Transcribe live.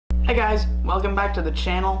Hey guys, welcome back to the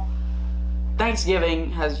channel. Thanksgiving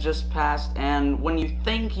has just passed, and when you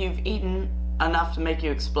think you've eaten enough to make you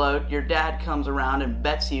explode, your dad comes around and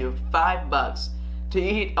bets you $5 to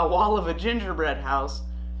eat a wall of a gingerbread house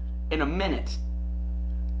in a minute.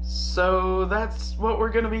 So that's what we're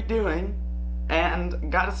gonna be doing, and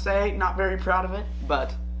gotta say, not very proud of it,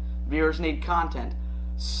 but viewers need content.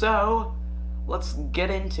 So let's get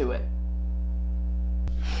into it.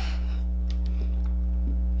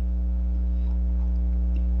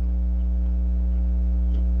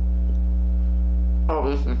 Oh,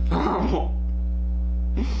 this is terrible.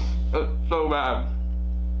 It's so bad.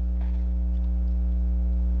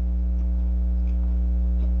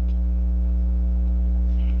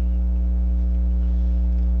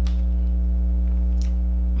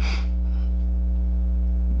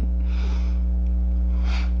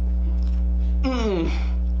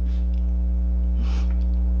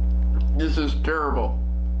 This is terrible.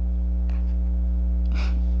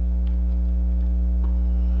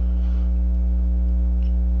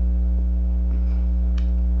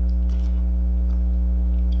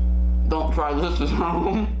 Don't try this at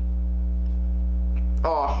home.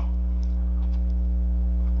 Oh.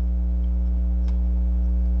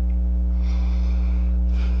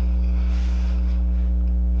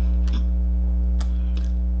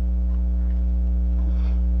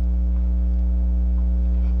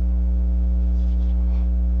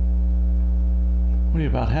 What are you,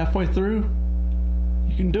 about halfway through?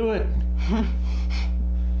 You can do it.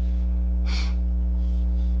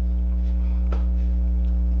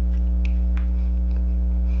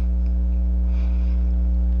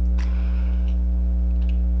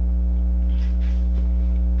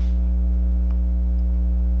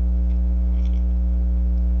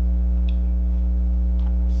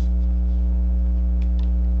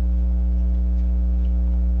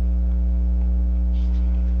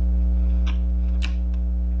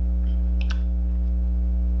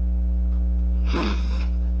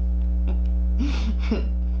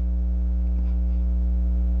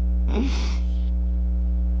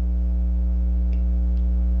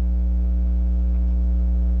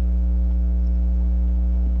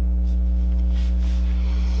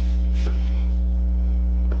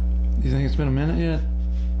 You think it's been a minute yet?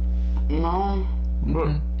 No.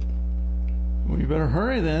 Okay. Well, you better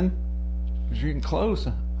hurry then, because you're getting close.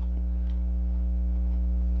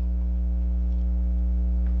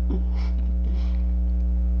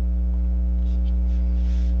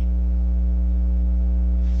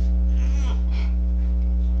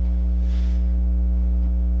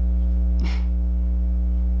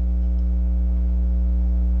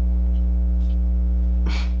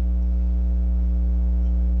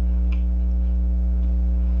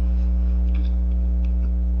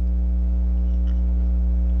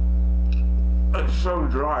 It's so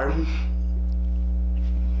dry.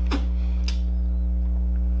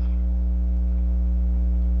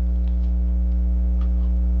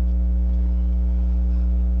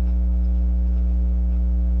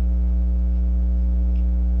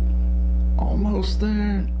 Almost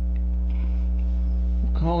there.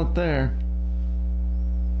 We'll call it there.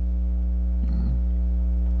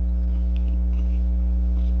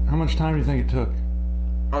 How much time do you think it took?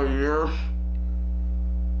 A year.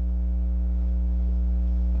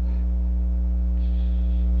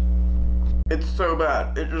 It's so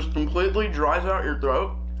bad. It just completely dries out your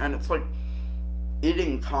throat, and it's like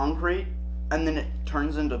eating concrete, and then it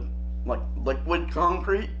turns into like liquid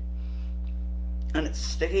concrete, and it's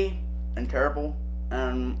sticky and terrible,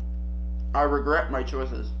 and I regret my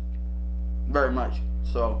choices very much.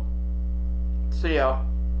 So, see ya.